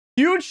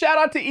Huge shout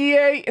out to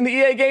EA and the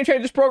EA Game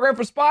Changers program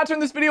for sponsoring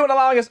this video and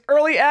allowing us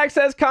early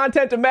access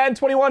content to Madden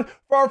 21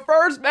 for our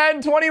first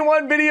Madden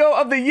 21 video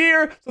of the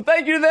year. So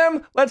thank you to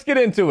them. Let's get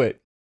into it.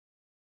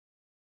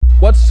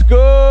 What's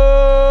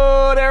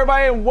good,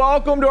 everybody, and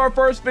welcome to our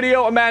first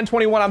video of Madden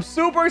 21. I'm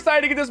super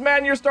excited to get this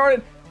Madden year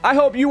started. I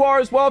hope you are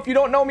as well. If you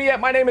don't know me yet,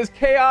 my name is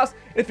K-Aus.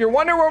 If you're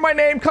wondering where my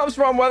name comes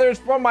from, whether it's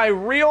from my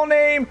real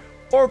name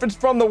or if it's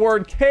from the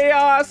word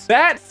chaos,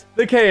 that's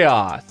the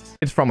K-Aus.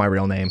 It's from my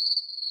real name.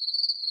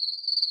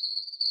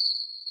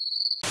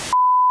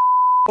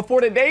 For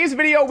today's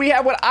video, we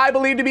have what I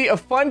believe to be a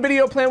fun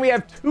video plan. We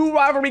have two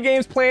rivalry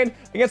games planned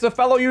against a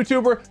fellow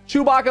YouTuber,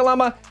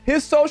 Chewbaccalemma.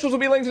 His socials will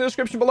be linked in the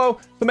description below,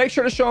 so make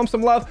sure to show him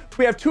some love.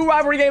 We have two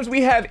rivalry games.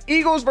 We have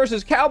Eagles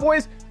versus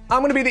Cowboys. I'm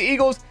going to be the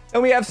Eagles.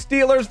 And we have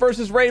Steelers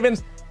versus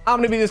Ravens. I'm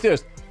going to be the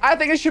Steelers. I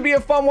think it should be a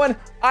fun one.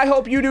 I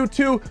hope you do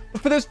too.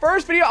 But for this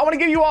first video, I want to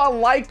give you all a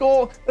like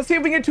goal. Let's see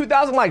if we can get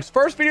 2,000 likes.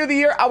 First video of the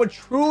year. I would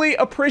truly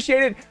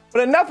appreciate it.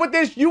 But enough with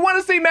this. You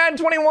want to see Madden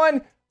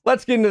 21?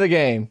 Let's get into the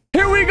game.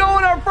 Here we go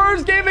in our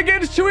first game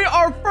against Chewie,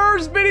 our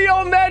first video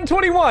on Madden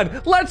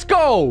 21. Let's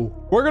go.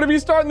 We're going to be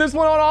starting this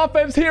one on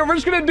offense here. We're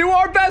just going to do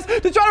our best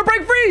to try to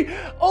break free.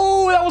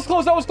 Oh, that was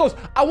close. That was close.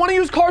 I want to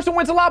use Carson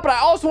Wentz a lot, but I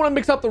also want to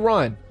mix up the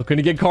run. Looking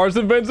to get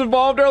Carson Wentz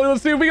involved early.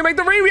 Let's see if we can make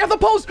the read. We have the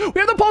post. We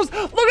have the post.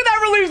 Look at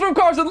that release from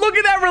Carson. Look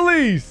at that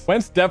release.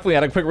 Wentz definitely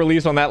had a quick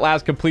release on that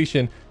last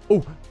completion.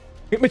 Oh,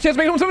 get my chance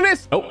to make him some of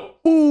this. Nope.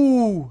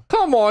 Ooh,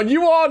 come on.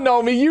 You all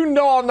know me. You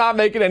know I'm not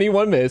making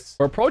anyone miss.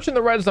 We're approaching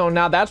the red zone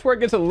now. That's where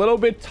it gets a little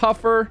bit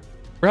tougher. We're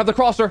going to have the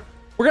crosser.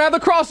 We're going to have the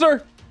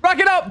crosser. Rack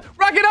it up.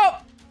 Rack it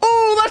up.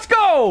 Ooh, let's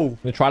go. I'm going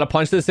to try to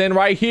punch this in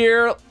right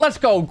here. Let's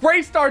go.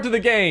 Great start to the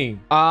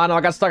game. No,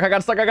 I got stuck. I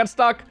got stuck. I got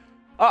stuck.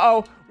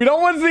 Uh-oh. We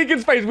don't want Zeke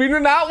in space. We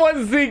do not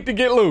want Zeke to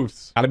get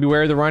loose. Got to be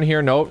wary of the run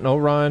here. Nope. No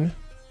run.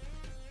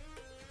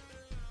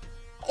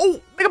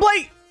 Oh, make a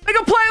play. Make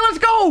a play. Let's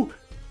go.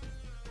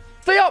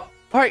 Stay up.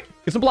 All right,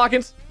 get some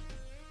blockings.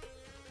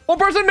 One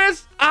person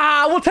missed.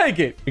 We'll take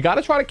it. We got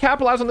to try to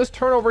capitalize on this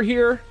turnover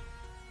here.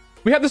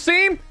 We have the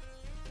seam.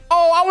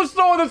 Oh, I was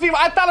throwing the seam.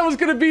 I thought it was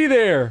going to be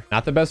there.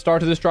 Not the best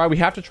start to this drive. We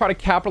have to try to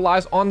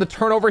capitalize on the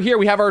turnover here.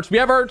 We have Ertz. We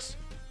have Ertz.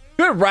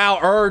 Good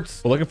route,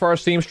 Ertz. We're looking for our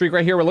seam streak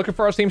right here. We're looking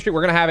for our seam streak.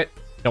 We're going to have it.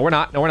 No, we're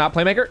not. No, we're not.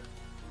 Playmaker.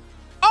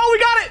 Oh, we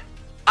got it.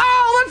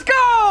 Oh, let's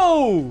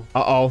go.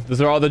 Uh-oh. This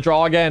is all the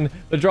draw again.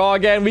 The draw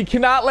again. We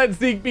cannot let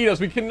Zeke beat us.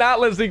 We cannot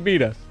let Zeke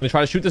beat us. I'm going to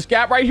try to shoot this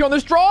gap right here on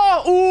this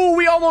draw. Ooh,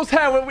 we almost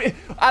had it.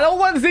 I don't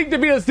want Zeke to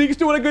beat us. Zeke's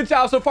doing a good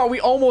job so far.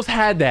 We almost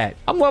had that.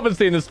 I'm loving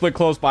seeing this split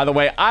close, by the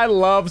way. I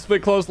love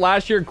split close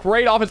last year.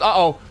 Great offense.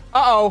 Uh-oh.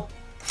 Uh-oh.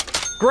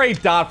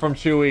 Great dot from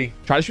Chewie.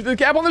 Try to shoot the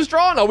gap on this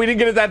draw. No, we didn't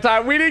get it that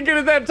time. We didn't get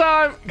it that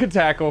time. Good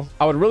tackle.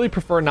 I would really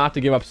prefer not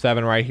to give up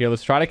 7 right here.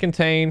 Let's try to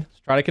contain. Let's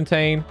try to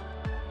contain.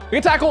 We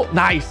can tackle.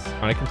 Nice.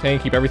 Trying to contain.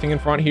 Keep everything in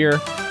front here.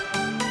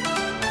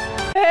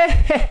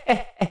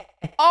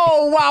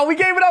 Oh, wow. We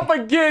gave it up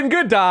again.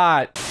 Good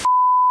dot.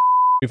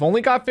 We've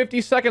only got 50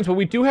 seconds, but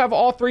we do have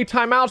all 3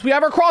 timeouts. We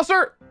have our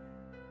crosser.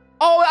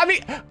 Oh, I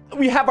mean,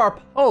 we have our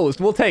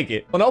post. We'll take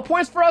it. Well, no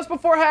points for us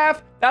before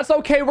half. That's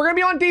okay. We're going to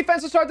be on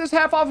defense to start this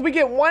half off. If we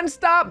get 1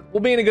 stop,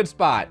 we'll be in a good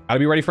spot. Gotta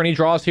be ready for any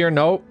draws here.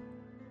 Nope.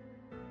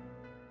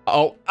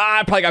 Oh,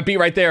 I probably got beat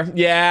right there.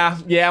 Yeah,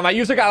 my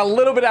user got a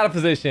little bit out of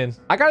position.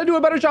 I got to do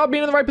a better job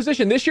being in the right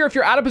position. This year, if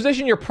you're out of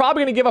position, you're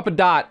probably going to give up a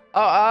dot.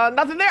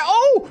 Nothing there.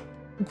 Oh,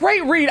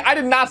 great read. I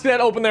did not see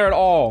that open there at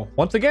all.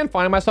 Once again,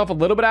 finding myself a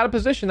little bit out of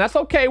position. That's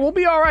okay. We'll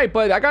be all right,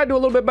 but I got to do a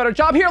little bit better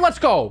job here. Let's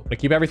go. I'm going to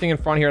keep everything in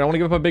front here. I don't want to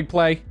give up a big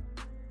play.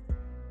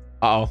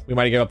 Uh-oh, we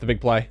might have given up the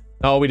big play.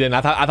 No, we didn't.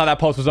 I thought that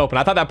post was open.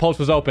 I thought that post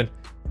was open.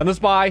 And the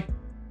spy.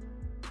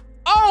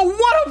 Oh,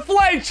 what a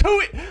play.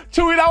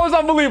 Chewie, that was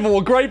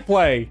unbelievable. Great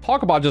play.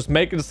 Talk about just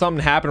making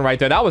something happen right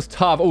there. That was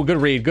tough. Oh,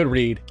 good read. Good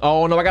read.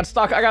 Oh, no, I got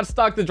stuck.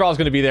 The draw's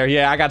going to be there.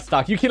 Yeah, I got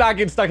stuck. You cannot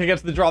get stuck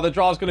against the draw. The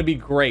draw's going to be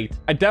great.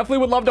 I definitely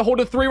would love to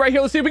hold a 3 right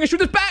here. Let's see if we can shoot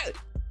this back.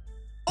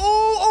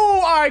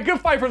 Oh, all right. Good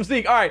fight from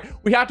Zeke. All right.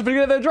 We have to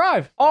figure out that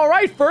drive. All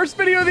right. First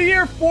video of the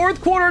year. 4th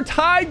quarter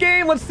tie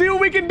game. Let's see what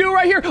we can do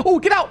right here. Oh,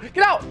 get out.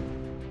 Get out.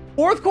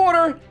 4th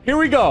quarter. Here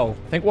we go.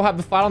 I think we'll have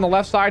the fight on the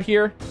left side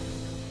here.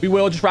 We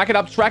will. Just rack it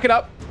up. Just rack it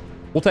up.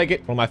 We'll take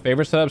it. One of my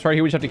favorite setups right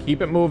here. We just have to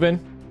keep it moving.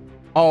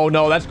 Oh,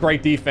 no. That's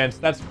great defense.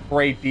 That's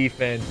great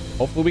defense.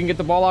 Hopefully, we can get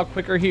the ball out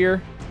quicker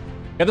here.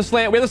 We have the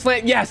slant. We have the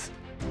slant. Yes.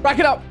 Rack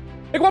it up.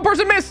 Make one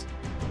person miss.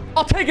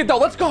 I'll take it, though.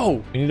 Let's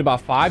go. We need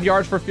about 5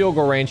 yards for field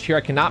goal range here.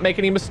 I cannot make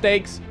any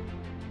mistakes.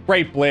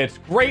 Great blitz.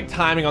 Great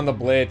timing on the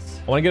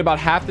blitz. I want to get about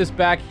half this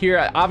back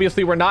here.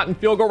 Obviously, we're not in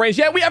field goal range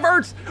yet. We have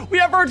Ertz. We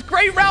have Ertz.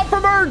 Great route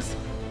from Ertz.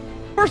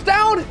 First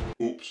down.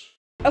 Oops.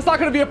 That's not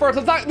going to be a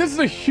first. This is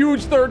a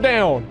huge 3rd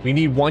down. We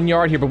need 1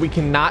 yard here, but we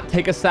cannot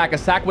take a sack. A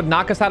sack would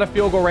knock us out of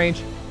field goal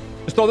range.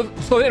 Just throw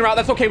the in route.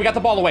 That's okay. We got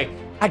the ball away.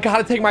 I got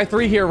to take my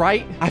 3 here,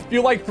 right? I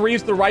feel like 3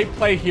 is the right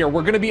play here.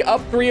 We're going to be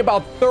up 3,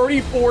 about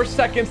 34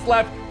 seconds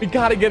left. We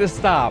got to get a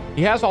stop.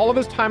 He has all of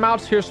his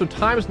timeouts here, so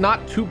time's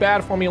not too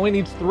bad for me. He only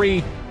needs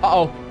 3.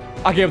 Uh-oh.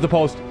 I gave up the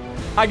post.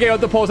 I gave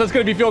up the post. That's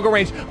going to be field goal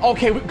range.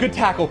 Okay, good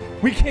tackle.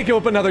 We can't give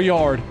up another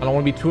yard. I don't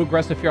want to be too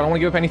aggressive here. I don't want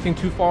to give up anything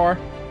too far.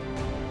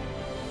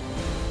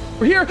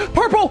 We're here.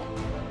 Purple.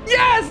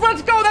 Yes,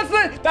 let's go.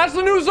 That's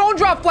the new zone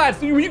drop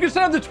flats. You can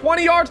set up to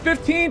 20 yards,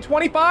 15,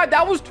 25.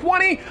 That was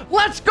 20.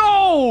 Let's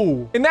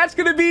go. And that's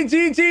going to be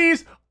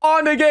GG's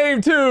on to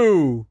game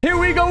 2. Here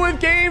we go with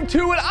game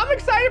 2, and I'm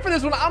excited for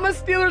this one. I'm a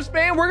Steelers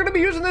fan. We're going to be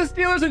using the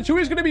Steelers, and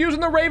Chewie's going to be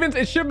using the Ravens.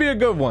 It should be a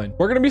good one.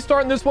 We're going to be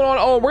starting this one on.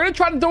 Oh, we're going to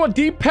try to throw a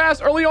deep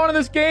pass early on in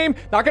this game.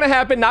 Not going to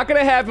happen. Not going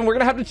to happen. We're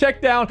going to have to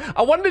check down.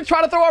 I wanted to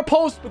try to throw our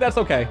post, but that's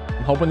okay.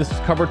 I'm hoping this is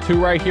cover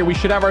 2 right here. We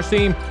should have our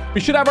seam.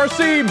 We should have our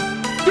seam.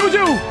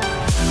 Juju.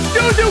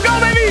 Juju, go,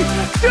 baby.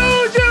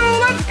 Juju,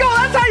 let's go.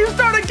 That's how you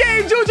start a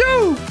game,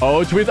 Juju.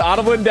 Oh, Chewie's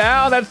audibling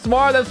down. That's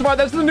smart. That's smart.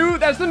 That's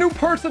the new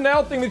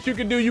personnel thing that you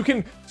can do. You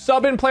can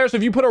sub in players. So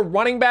if you put a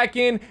running back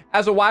in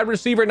as a wide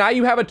receiver, now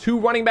you have a 2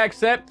 running back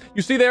set.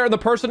 You see there in the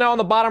personnel on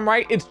the bottom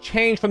right, it's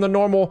changed from the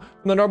normal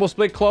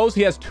split close.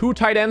 He has 2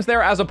 tight ends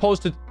there as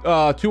opposed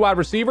to 2 wide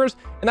receivers,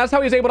 and that's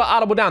how he's able to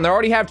audible down. They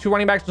already have 2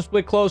 running backs to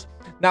split close.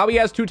 Now he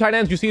has 2 tight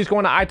ends. You see he's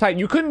going to eye tight.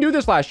 You couldn't do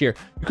this last year.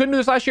 You couldn't do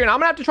this last year. And I'm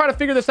going to have to try to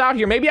figure this out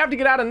here. Maybe I have to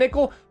get out of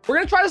nickel. We're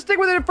going to try to stick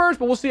with it at first,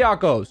 but we'll see how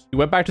it goes. We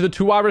went back to the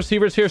 2 wide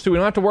receivers here, so we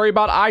don't have to worry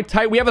about eye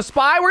tight. We have a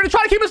spy. We're going to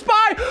try to keep a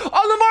spy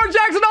on Lamar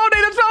Jackson all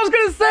day. That's what I was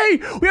going to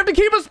say. We have to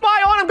keep a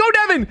spy on him. Go,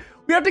 Devin.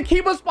 We have to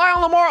keep a spy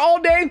on Lamar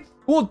all day.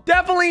 We'll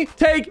definitely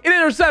take an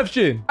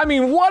interception. I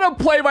mean, what a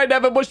play by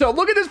Devin Bush, though.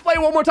 Look at this play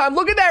one more time.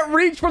 Look at that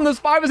reach from the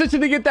spy position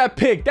to get that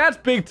pick. That's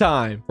big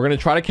time. We're going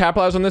to try to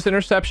capitalize on this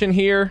interception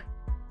here.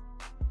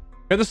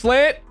 Here's the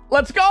slant.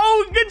 Let's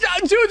go. Good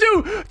job,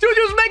 Juju.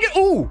 Juju's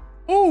making.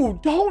 Ooh,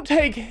 don't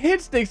take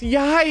hit sticks.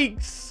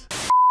 Yikes.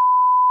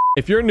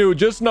 If you're new,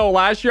 just know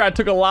last year I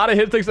took a lot of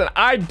hit sticks, and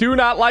I do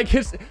not like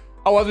hits.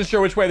 I wasn't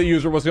sure which way the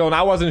user was going.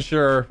 I wasn't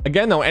sure.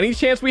 Again, though, any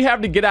chance we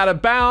have to get out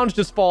of bounds,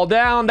 just fall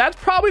down. That's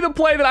probably the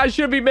play that I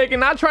should be making.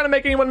 Not trying to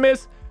make anyone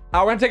miss. We're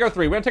going to take our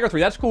 3. We're going to take our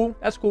 3. That's cool.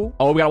 That's cool.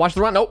 Oh, we got to watch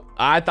the run. Nope.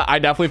 I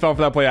definitely fell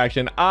for that play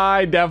action.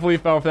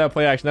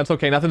 That's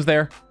okay. Nothing's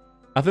there.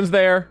 Nothing's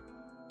there.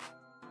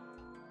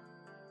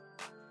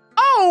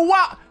 Oh,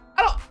 wow.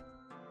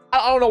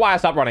 I don't know why I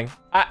stopped running.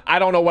 I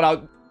don't know what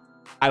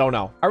I don't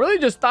know. I really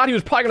just thought he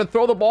was probably going to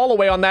throw the ball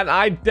away on that. And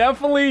I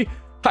definitely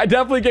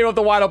gave up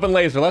the wide open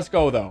laser. Let's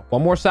go, though.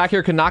 One more sack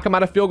here could knock him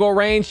out of field goal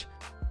range.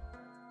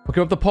 We'll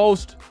give up the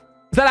post.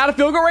 Is that out of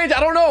field goal range? I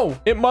don't know.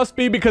 It must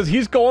be because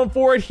he's going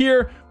for it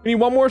here. We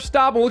need one more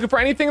stop. I'm looking for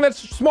anything that's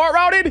smart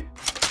routed.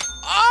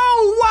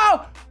 Oh,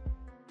 wow.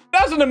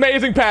 That's an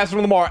amazing pass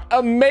from Lamar.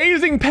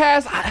 Amazing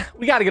pass.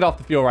 We got to get off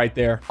the field right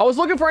there. I was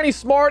looking for any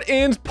smart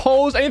ends,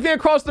 pose, anything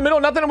across the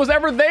middle. Nothing was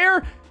ever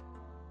there.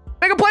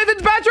 Make a play,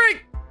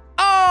 Fitzpatrick.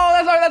 Oh,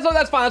 that's all right.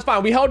 That's fine. That's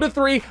fine. We held to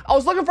 3. I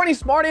was looking for any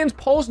smart ends,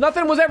 post.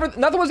 Nothing was ever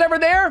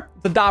there.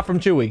 It's a dot from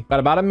Chewie.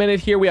 Got about a minute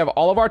here. We have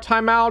all of our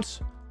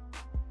timeouts.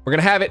 We're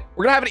going to have it.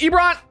 We're going to have it.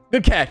 Ebron.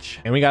 Good catch.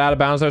 And we got out of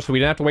bounds there, so we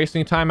didn't have to waste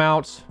any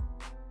timeouts.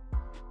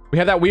 We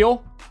have that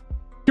wheel.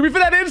 Can we fit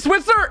that in,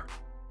 Switzer?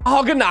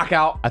 Oh, good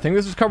knockout. I think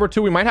this is cover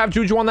 2. We might have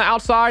Juju on the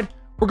outside.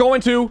 We're going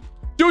to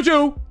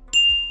Juju.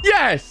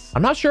 Yes.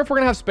 I'm not sure if we're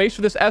going to have space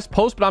for this S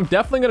post, but I'm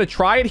definitely going to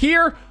try it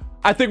here.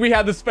 I think we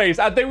had the space.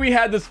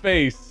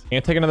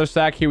 Can't take another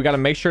sack here. We got to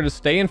make sure to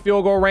stay in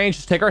field goal range.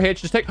 Just take our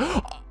hits.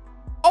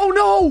 Oh,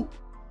 no.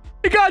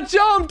 It got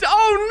jumped.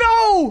 Oh,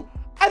 no.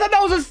 I thought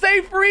that was a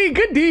safe read.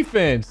 Good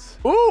defense.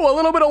 Ooh, a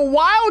little bit of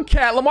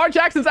wildcat. Lamar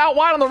Jackson's out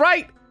wide on the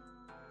right.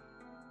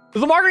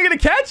 Is Lamar going to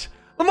get a catch?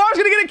 Lamar's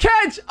going to get a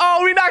catch.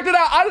 Oh, we knocked it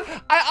out.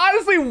 I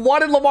honestly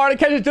wanted Lamar to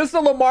catch it just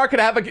so Lamar could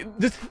have I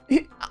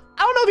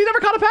don't know if he's ever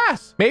caught a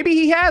pass. Maybe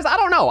he has. I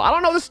don't know. I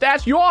don't know the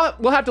stats. You all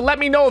will have to let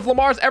me know if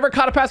Lamar's ever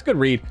caught a pass. Good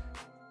read.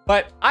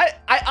 But I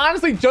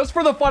honestly, just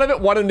for the fun of it,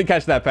 wanted him to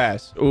catch that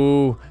pass.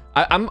 Ooh,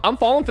 I'm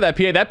falling for that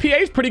PA. That PA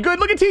is pretty good.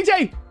 Look at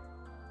TJ.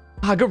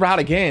 Good route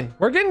again.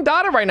 We're getting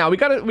dotted right now. We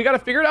gotta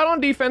figure it out on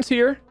defense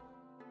here.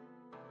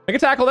 Make a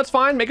tackle. That's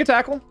fine. Make a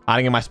tackle. I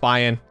didn't get my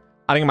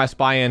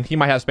spy in. He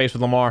might have space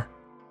with Lamar.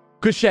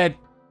 Good shed.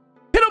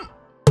 Hit him.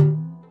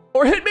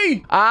 Or hit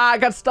me. I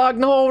got stuck.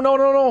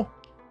 No.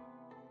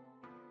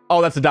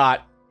 Oh, that's a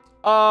dot.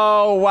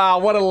 Oh, wow.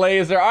 What a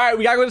laser. All right,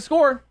 we got to go to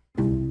score.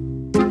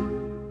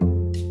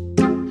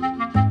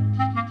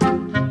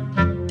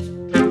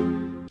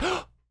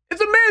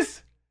 It's a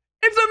miss.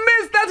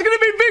 That's going to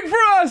be big for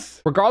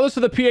us. Regardless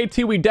of the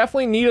PAT, we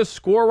definitely need a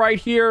score right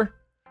here.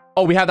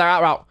 Oh, we have that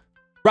out route.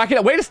 Rack it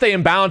up. Way to stay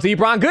in bounds,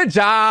 Ebron. Good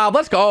job.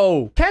 Let's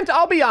go. Kent,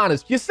 I'll be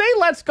honest. You say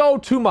let's go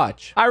too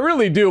much. I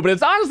really do, but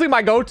it's honestly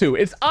my go-to.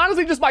 It's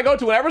honestly just my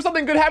go-to. Whenever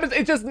something good happens,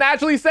 it just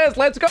naturally says,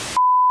 let's go.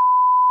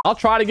 I'll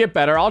try to get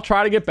better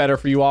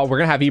for you all. We're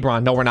going to have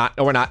Ebron. No, we're not.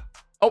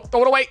 Oh,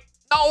 throw it away.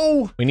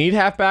 No. We need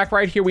halfback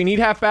right here.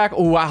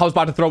 Oh, I was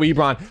about to throw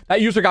Ebron.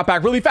 That user got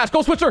back really fast.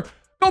 Go, Switzer.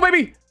 Go,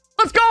 baby.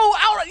 Let's go.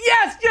 Out.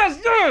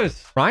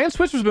 Yes. Ryan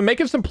Switzer's been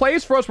making some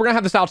plays for us. We're going to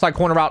have this outside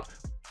corner route.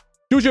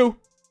 Juju.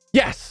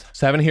 Yes.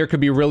 7 here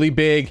could be really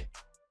big.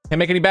 Can't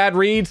make any bad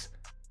reads.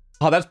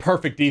 Oh, that's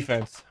perfect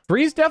defense.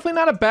 3 is definitely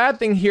not a bad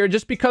thing here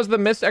just because of the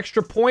missed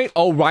extra point.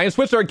 Oh, Ryan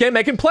Switzer again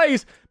making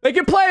plays.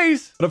 Making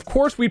plays. But of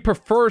course, we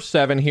prefer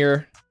 7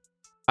 here.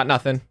 Not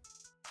nothing.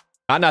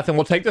 Not nothing.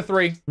 We'll take the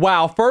 3.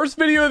 Wow, first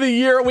video of the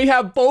year. We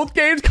have both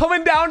games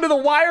coming down to the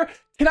wire.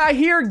 Can I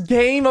hear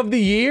game of the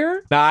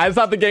year? Nah, it's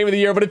not the game of the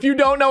year. But if you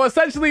don't know,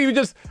 essentially,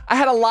 I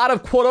had a lot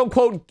of quote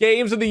unquote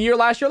games of the year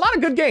last year. A lot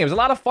of good games. A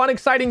lot of fun,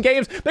 exciting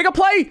games. Make a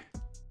play.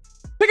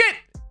 Pick it.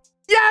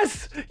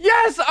 Yes!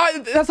 Yes!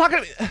 That's not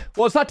gonna be...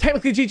 Well, it's not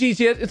technically GG's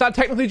yet. It's not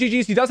technically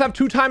GG's. He does have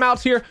 2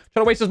 timeouts here.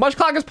 Trying to waste as much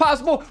clock as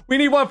possible. We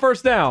need 1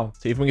 first down.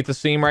 See if we can get the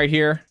seam right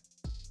here.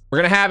 We're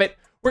gonna have it.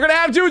 We're gonna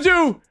have Juju!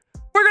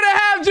 We're gonna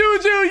have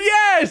Juju!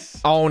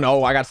 Yes! Oh,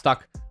 no. I got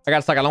stuck. I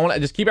don't want to...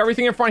 Just keep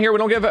everything in front here. We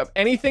don't give up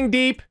anything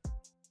deep.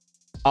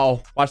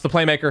 Oh, watch the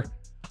playmaker.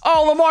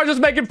 Oh, Lamar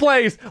just making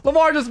plays.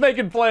 Lamar just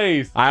making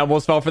plays. I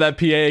almost fell for that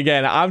PA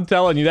again. I'm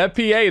telling you, that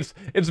PA,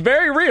 it's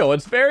very real.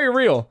 It's very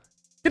real.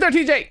 Get there,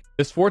 TJ.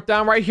 This 4th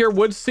down right here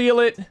would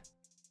seal it.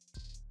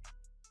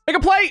 Make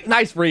a play.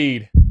 Nice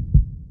read.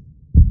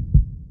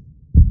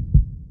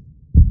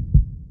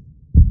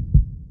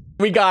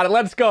 We got it.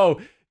 Let's go.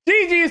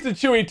 GG's to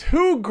Chewie.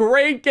 2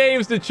 great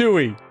games to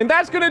Chewie. And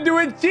that's going to do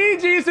it.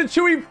 GG's to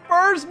Chewie.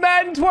 First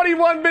Madden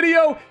 21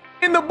 video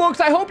in the books.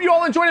 I hope you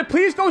all enjoyed it.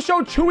 Please go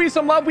show Chewie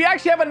some love. We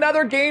actually have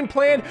another game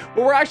planned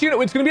where we're actually,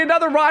 it's going to be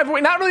another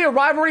rivalry. Not really a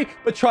rivalry,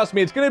 but trust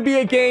me, it's going to be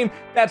a game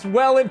that's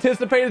well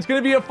anticipated. It's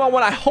going to be a fun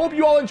one. I hope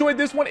you all enjoyed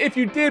this one. If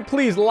you did,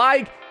 please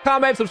like,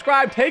 comment,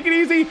 subscribe. Take it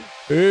easy.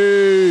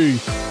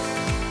 Peace.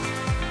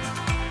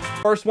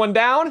 First one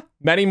down,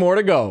 many more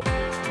to go.